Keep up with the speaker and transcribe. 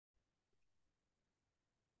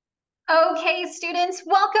Okay, students,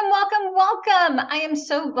 welcome, welcome, welcome. I am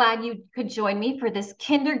so glad you could join me for this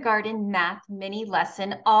kindergarten math mini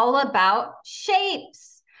lesson all about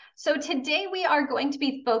shapes. So today we are going to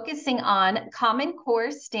be focusing on Common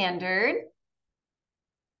Core Standard,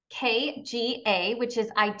 K.G.A, which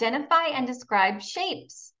is Identify and Describe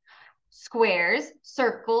Shapes. Squares,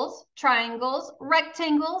 circles, triangles,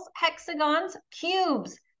 rectangles, hexagons,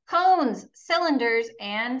 cubes, cones, cylinders,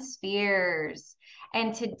 and spheres.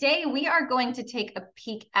 And today we are going to take a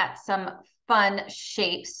peek at some fun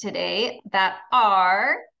shapes today that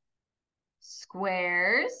are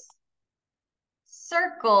squares,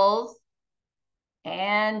 circles,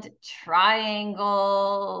 and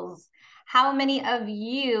triangles. How many of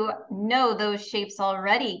you know those shapes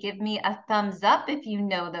already? Give me a thumbs up if you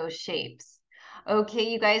know those shapes. Okay,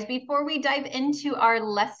 you guys, before we dive into our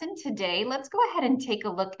lesson today, let's go ahead and take a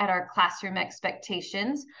look at our classroom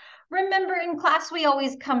expectations. Remember, in class, we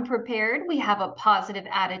always come prepared. We have a positive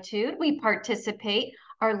attitude. We participate.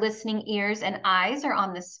 Our listening ears and eyes are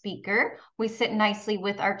on the speaker. We sit nicely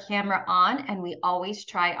with our camera on, and we always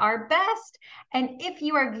try our best. And if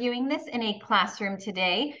you are viewing this in a classroom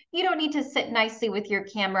today, you don't need to sit nicely with your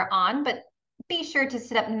camera on, but be sure to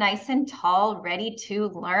sit up nice and tall, ready to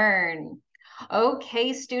learn.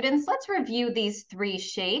 Okay, students, let's review these three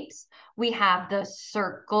shapes. We have the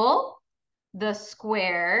circle, the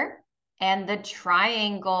square, and the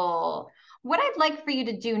triangle. What I'd like for you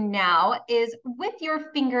to do now is with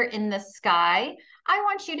your finger in the sky, I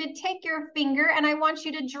want you to take your finger and I want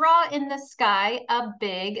you to draw in the sky a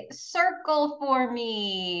big circle for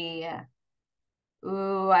me.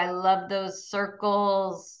 Ooh, I love those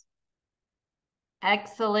circles.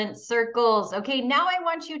 Excellent circles. Okay, now I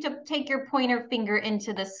want you to take your pointer finger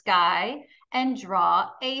into the sky and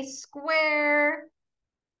draw a square.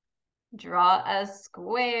 Draw a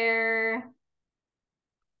square.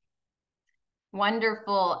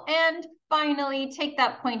 Wonderful. And finally, take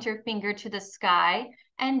that pointer finger to the sky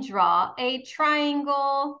and draw a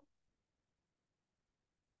triangle.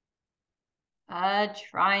 A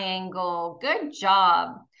triangle. Good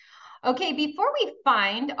job. Okay, before we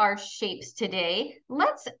find our shapes today,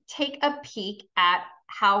 let's take a peek at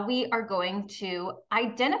how we are going to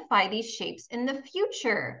identify these shapes in the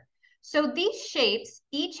future. So these shapes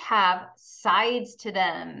each have sides to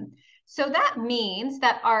them. So that means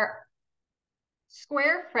that our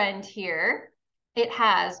square friend here, it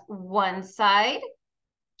has one side,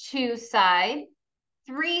 two side,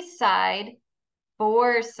 three side,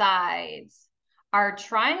 four sides. Our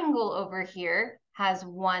triangle over here has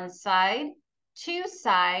one side, two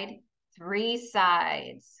side, three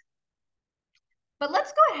sides. But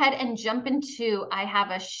let's go ahead and jump into, I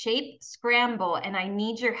have a shape scramble and I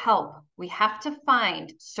need your help. We have to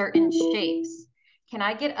find certain shapes. Can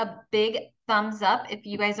I get a big thumbs up if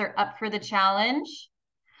you guys are up for the challenge?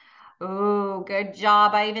 Oh, good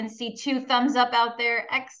job. I even see two thumbs up out there.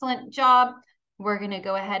 Excellent job. We're going to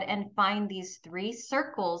go ahead and find these three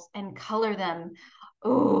circles and color them.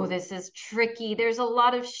 Oh, this is tricky. There's a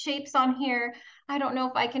lot of shapes on here. I don't know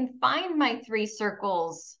if I can find my three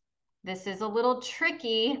circles. This is a little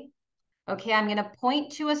tricky. Okay, I'm going to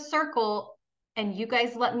point to a circle and you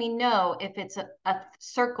guys let me know if it's a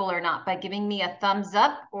circle or not by giving me a thumbs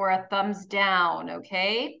up or a thumbs down,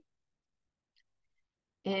 okay?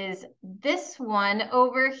 Is this one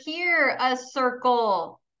over here a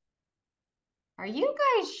circle? Are you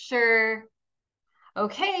guys sure?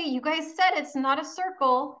 Okay, you guys said it's not a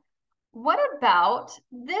circle. What about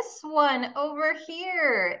this one over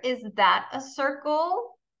here? Is that a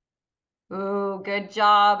circle? Ooh, good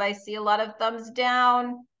job. I see a lot of thumbs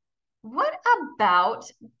down. What about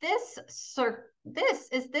this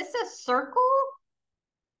is this a circle?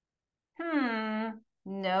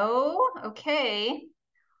 No. Okay.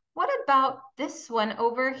 What about this one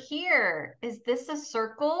over here? Is this a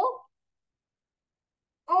circle?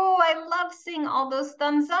 Oh, I love seeing all those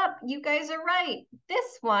thumbs up. You guys are right.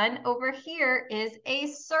 This one over here is a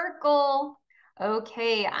circle.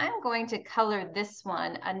 Okay, I'm going to color this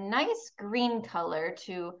one a nice green color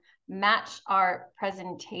to match our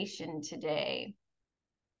presentation today.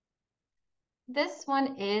 This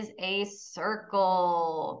one is a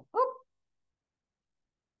circle. Oop.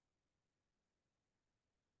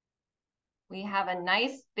 We have a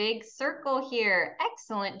nice big circle here.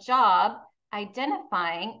 Excellent job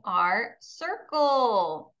identifying our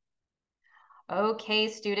circle. Okay,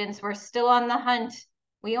 students, we're still on the hunt.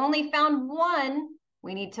 We only found one.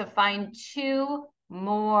 We need to find two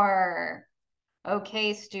more.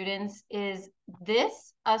 Okay, students, is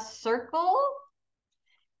this a circle?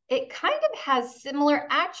 It kind of has similar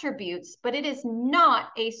attributes, but it is not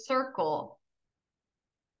a circle.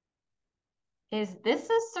 Is this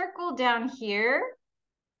a circle down here?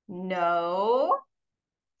 No.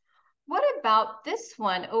 What about this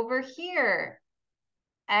one over here?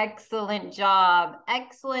 Excellent job.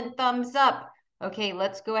 Excellent thumbs up. Okay,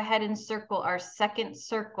 let's go ahead and circle our second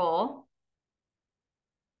circle.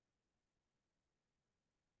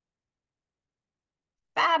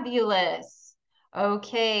 Fabulous.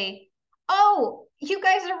 Okay. Oh, you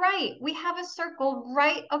guys are right. We have a circle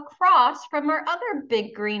right across from our other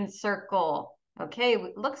big green circle. Okay,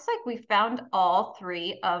 looks like we found all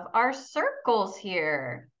three of our circles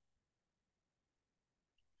here.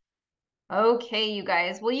 Okay, you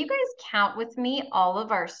guys. Will you guys count with me all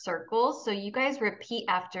of our circles? So you guys repeat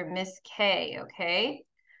after Miss K, okay?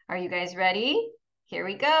 Are you guys ready? Here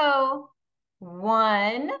we go.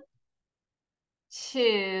 1,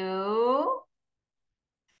 2,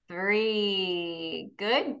 3.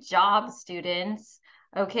 Good job, students.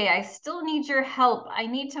 Okay, I still need your help. I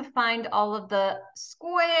need to find all of the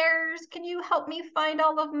squares. Can you help me find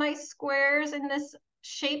all of my squares in this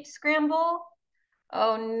shape scramble?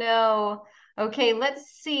 Oh no. Okay, let's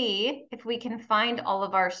see if we can find all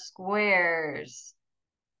of our squares.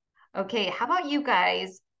 Okay, how about you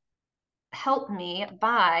guys help me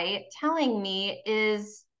by telling me,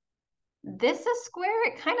 is this a square?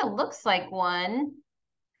 It kind of looks like one.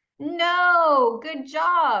 No, good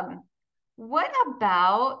job. What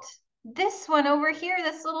about this one over here,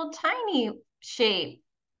 this little tiny shape?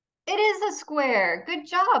 It is a square. Good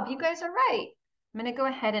job. You guys are right. I'm going to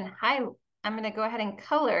go ahead and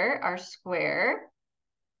color our square.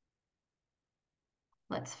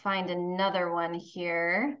 Let's find another one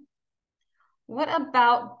here. What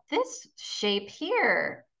about this shape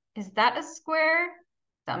here? Is that a square?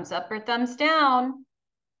 Thumbs up or thumbs down?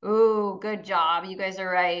 Ooh, good job. You guys are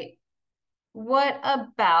right. What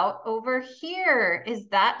about over here? Is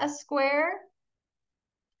that a square?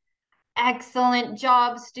 Excellent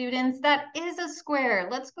job, students. That is a square.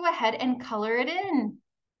 Let's go ahead and color it in.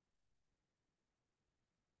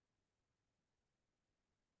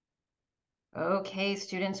 Okay,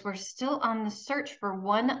 students, we're still on the search for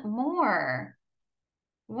one more.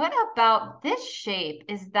 What about this shape?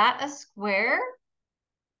 Is that a square?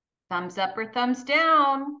 Thumbs up or thumbs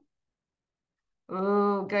down?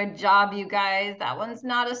 Ooh, good job, you guys. That one's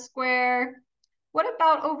not a square. What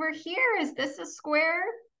about over here? Is this a square?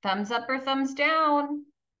 Thumbs up or thumbs down?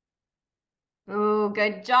 Ooh,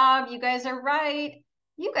 good job. You guys are right.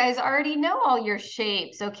 You guys already know all your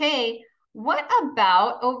shapes. Okay, what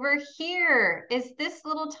about over here? Is this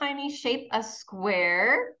little tiny shape a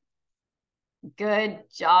square? Good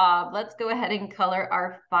job. Let's go ahead and color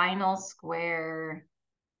our final square.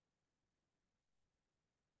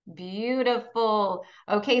 Beautiful.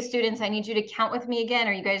 Okay, students, I need you to count with me again.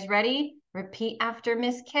 Are you guys ready? Repeat after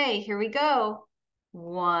Miss K. Here we go.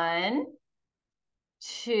 1,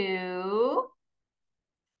 2,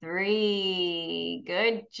 3.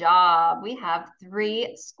 Good job. We have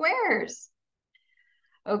 3 squares.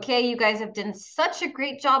 Okay, you guys have done such a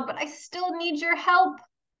great job, but I still need your help.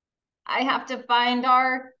 I have to find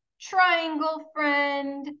our triangle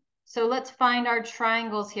friend. So let's find our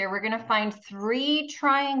triangles here. We're going to find 3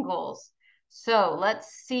 triangles. So let's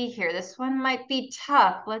see here. This one might be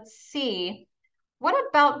tough. Let's see. What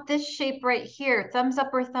about this shape right here? Thumbs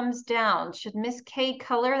up or thumbs down? Should Miss K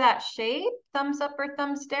color that shape? Thumbs up or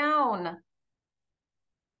thumbs down?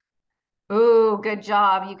 Ooh, good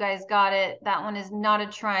job. You guys got it. That one is not a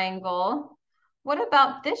triangle. What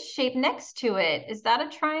about this shape next to it? Is that a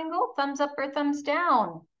triangle? Thumbs up or thumbs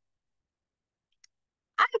down?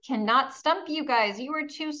 I cannot stump you guys. You are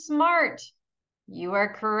too smart. You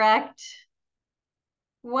are correct.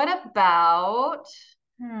 What about,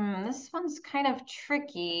 this one's kind of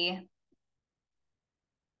tricky.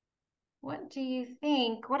 What do you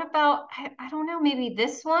think? What about, I don't know, maybe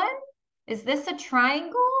this one? Is this a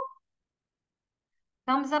triangle?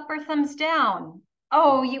 Thumbs up or thumbs down?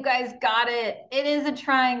 Oh, you guys got it. It is a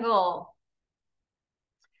triangle.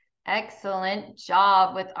 Excellent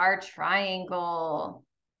job with our triangle.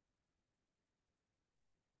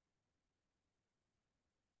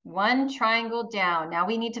 One triangle down. Now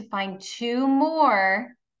we need to find 2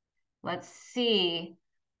 more. Let's see.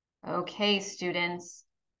 Okay, students.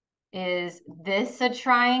 Is this a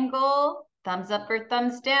triangle? Thumbs up or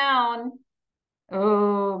thumbs down?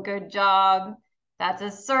 Oh, good job. That's a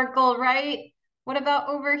circle, right? What about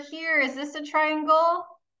over here? Is this a triangle?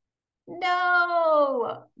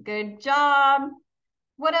 No. Good job.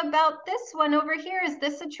 What about this one over here? Is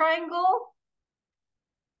this a triangle?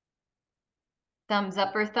 Thumbs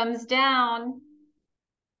up or thumbs down?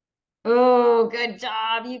 Oh, good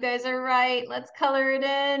job. You guys are right. Let's color it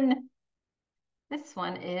in. This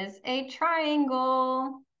one is a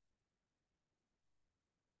triangle.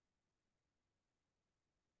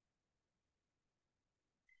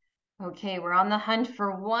 Okay, we're on the hunt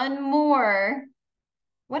for one more.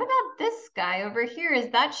 What about this guy over here? Is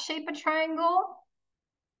that shape a triangle?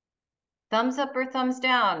 Thumbs up or thumbs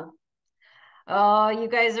down? Oh, you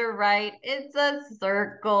guys are right. It's a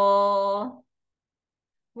circle.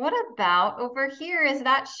 What about over here? Is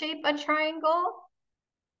that shape a triangle?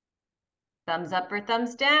 Thumbs up or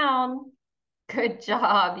thumbs down? Good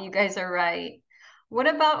job. You guys are right. What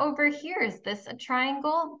about over here? Is this a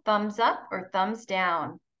triangle? Thumbs up or thumbs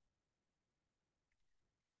down?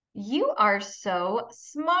 You are so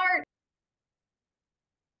smart.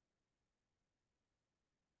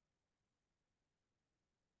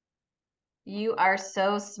 You are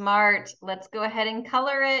so smart. Let's go ahead and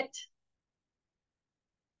color it.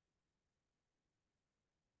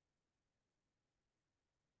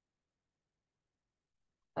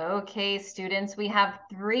 Okay, students, we have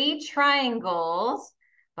 3 triangles,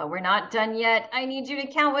 but we're not done yet. I need you to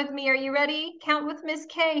count with me. Are you ready? Count with Miss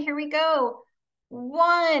K. Here we go.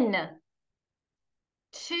 1,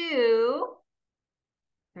 2,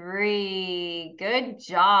 3. Good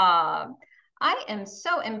job. I am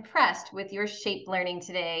so impressed with your shape learning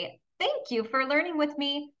today. Thank you for learning with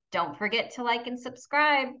me. Don't forget to like and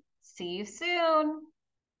subscribe. See you soon.